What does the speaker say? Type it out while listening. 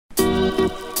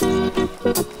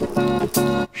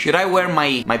Should I wear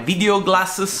my video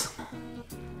glasses?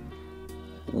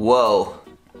 Whoa.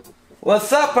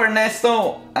 What's up,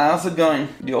 Ernesto? How's it going?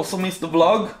 You also missed the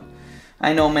vlog?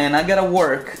 I know, man, I gotta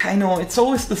work. I know, it's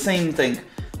always the same thing.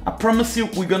 I promise you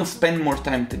we're gonna spend more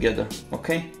time together,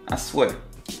 okay? I swear.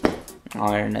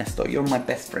 Oh, Ernesto, you're my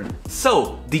best friend.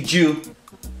 So, did you...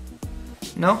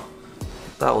 No?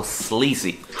 That was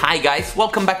sleazy. Hi guys,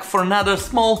 welcome back for another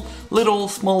small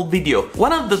video.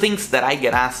 One of the things that I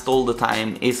get asked all the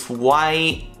time is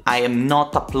why I am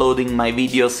not uploading my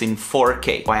videos in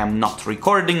 4K, why I'm not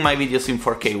recording my videos in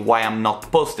 4K, why I'm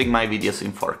not posting my videos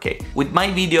in 4K. With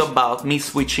my video about me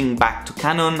switching back to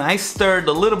Canon, I stirred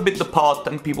a little bit the pot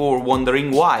and people were wondering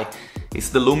why. Is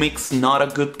the Lumix not a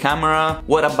good camera?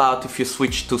 What about if you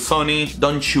switch to Sony?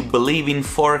 Don't you believe in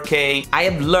 4K? I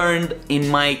have learned in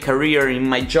my career, in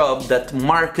my job, that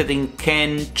marketing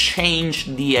can change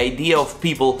the idea of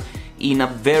people in a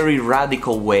very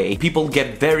radical way. People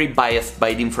get very biased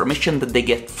by the information that they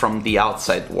get from the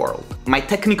outside world. My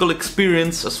technical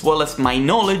experience as well as my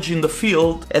knowledge in the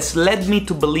field has led me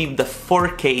to believe that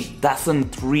 4K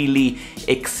doesn't really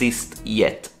exist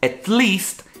yet, at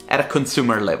least at a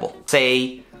consumer level.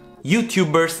 Say,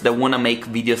 YouTubers that wanna make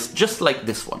videos just like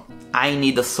this one. I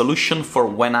need a solution for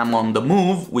when I'm on the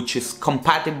move, which is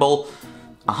compatible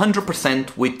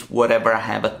 100% with whatever I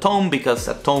have at home, because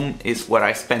at home is where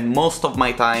I spend most of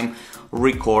my time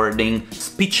recording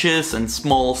speeches and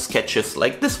small sketches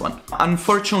like this one.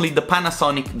 Unfortunately, the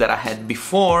Panasonic that I had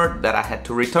before, that I had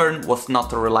to return, was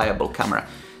not a reliable camera.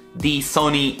 The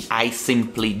Sony, I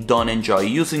simply don't enjoy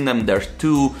using them. They're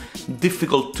too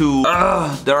difficult to...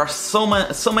 there are so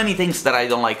many things that I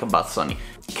don't like about Sony.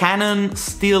 Canon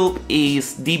still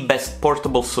is the best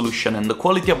portable solution and the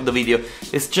quality of the video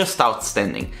is just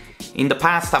outstanding. In the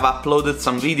past I've uploaded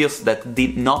some videos that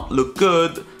did not look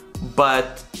good,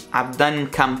 but I've then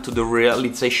come to the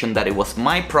realization that it was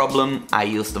my problem. I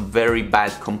used a very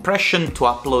bad compression to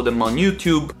upload them on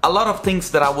YouTube. A lot of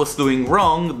things that I was doing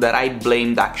wrong that I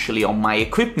blamed actually on my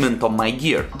equipment, on my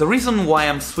gear. The reason why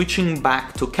I'm switching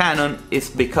back to Canon is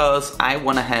because I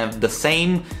want to have the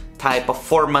same type of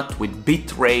format with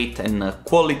bit rate and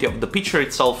quality of the picture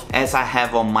itself as I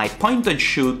have on my point and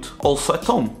shoot also at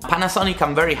home. Panasonic,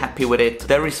 I'm very happy with it.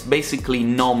 There is basically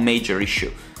no major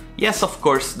issue. Yes, of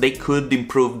course, they could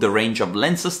improve the range of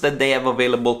lenses that they have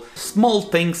available. Small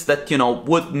things that, you know,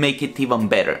 would make it even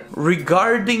better.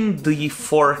 Regarding the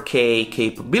 4K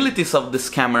capabilities of this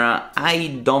camera,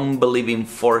 I don't believe in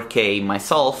 4K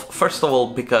myself. First of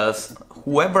all, because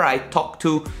whoever I talk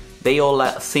to, they all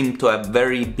seem to have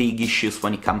very big issues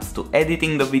when it comes to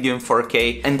editing the video in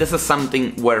 4K, and this is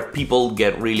something where people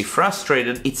get really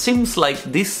frustrated. It seems like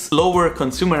these lower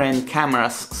consumer end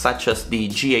cameras, such as the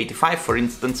G85 for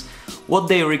instance, what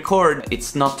they record,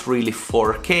 it's not really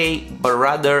 4K, but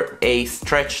rather a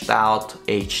stretched out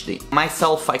HD.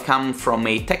 Myself, I come from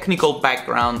a technical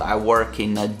background. I work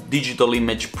in digital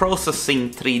image processing,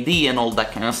 3D and all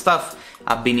that kind of stuff.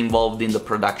 I've been involved in the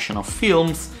production of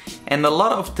films, and a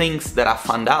lot of things that I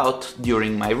found out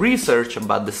during my research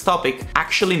about this topic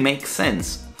actually make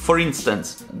sense. For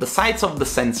instance, the size of the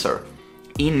sensor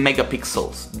in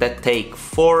megapixels that take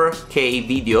 4K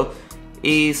video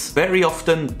is very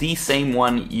often the same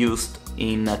one used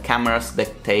in cameras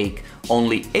that take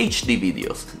only HD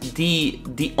videos.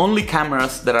 The only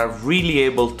cameras that are really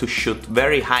able to shoot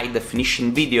very high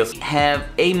definition videos have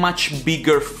a much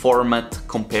bigger format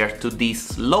compared to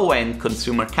these low-end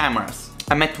consumer cameras.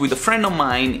 I met with a friend of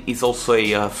mine, he's also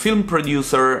a film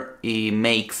producer, he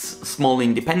makes small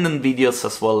independent videos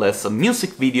as well as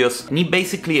music videos, and he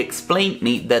basically explained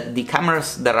me that the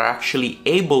cameras that are actually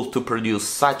able to produce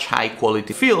such high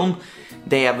quality film,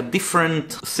 they have a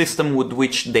different system with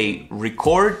which they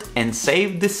record and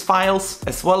save these files,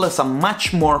 as well as a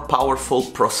much more powerful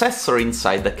processor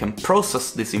inside that can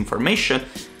process this information,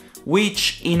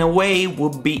 which in a way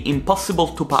would be impossible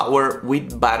to power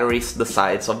with batteries the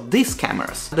size of these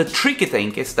cameras. The tricky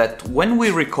thing is that when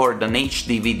we record an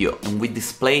HD video and we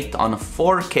display it on a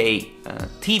 4K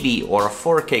TV or a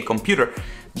 4K computer,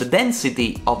 the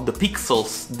density of the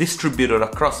pixels distributed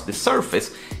across the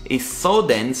surface is so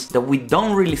dense that we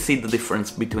don't really see the difference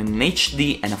between an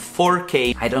HD and a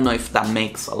 4K. I don't know if that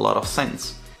makes a lot of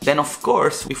sense. Then of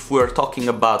course, if we're talking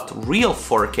about real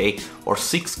 4K or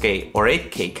 6K or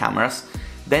 8K cameras,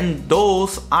 then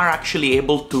those are actually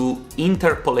able to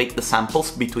interpolate the samples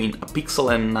between a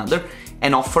pixel and another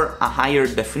and offer a higher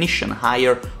definition,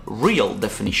 higher real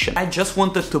definition. I just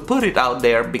wanted to put it out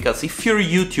there because if you're a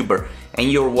YouTuber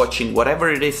and you're watching whatever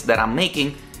it is that I'm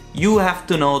making, you have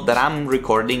to know that I'm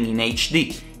recording in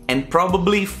HD. And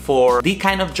probably for the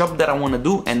kind of job that I want to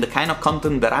do and the kind of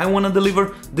content that I want to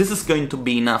deliver, this is going to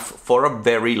be enough for a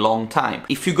very long time.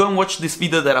 If you go and watch this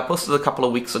video that I posted a couple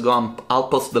of weeks ago, I'll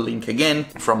post the link again,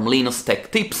 from Linus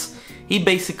Tech Tips. He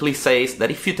basically says that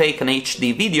if you take an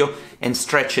HD video and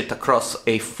stretch it across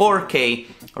a 4K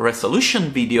resolution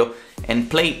video and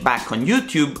play it back on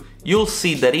YouTube, you'll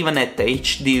see that even at the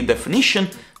HD definition,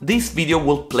 this video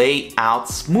will play out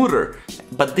smoother.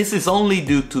 But this is only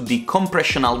due to the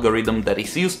compression algorithm that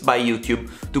is used by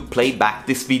YouTube to play back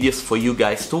these videos for you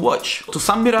guys to watch. To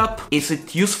sum it up, is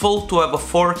it useful to have a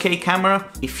 4K camera?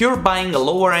 If you're buying a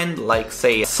lower end, like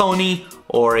say a Sony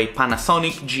or a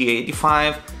Panasonic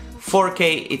G85,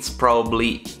 4K, it's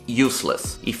probably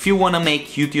useless. If you want to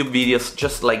make YouTube videos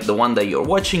just like the one that you're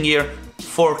watching here,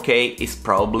 4K is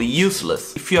probably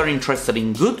useless. If you are interested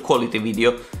in good quality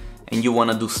video and you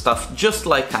want to do stuff just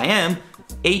like I am,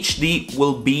 HD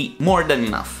will be more than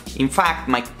enough. In fact,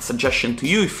 my suggestion to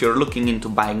you, if you're looking into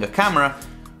buying a camera,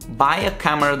 buy a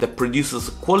camera that produces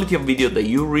a quality of video that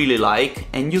you really like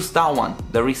and use that one.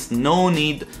 There is no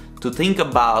need to think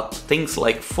about things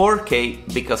like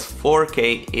 4K, because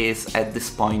 4K is at this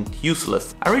point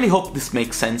useless. I really hope this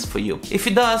makes sense for you. If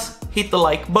it does, hit the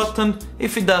like button.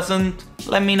 If it doesn't,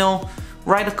 let me know.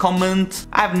 Write a comment.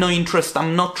 I have no interest,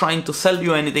 I'm not trying to sell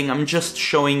you anything, I'm just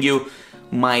showing you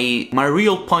my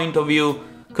real point of view.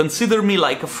 Consider me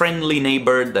like a friendly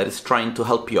neighbor that is trying to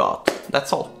help you out.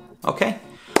 That's all, okay?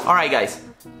 Alright guys,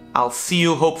 I'll see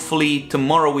you hopefully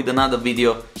tomorrow with another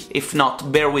video. If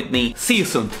not, bear with me. See you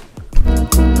soon.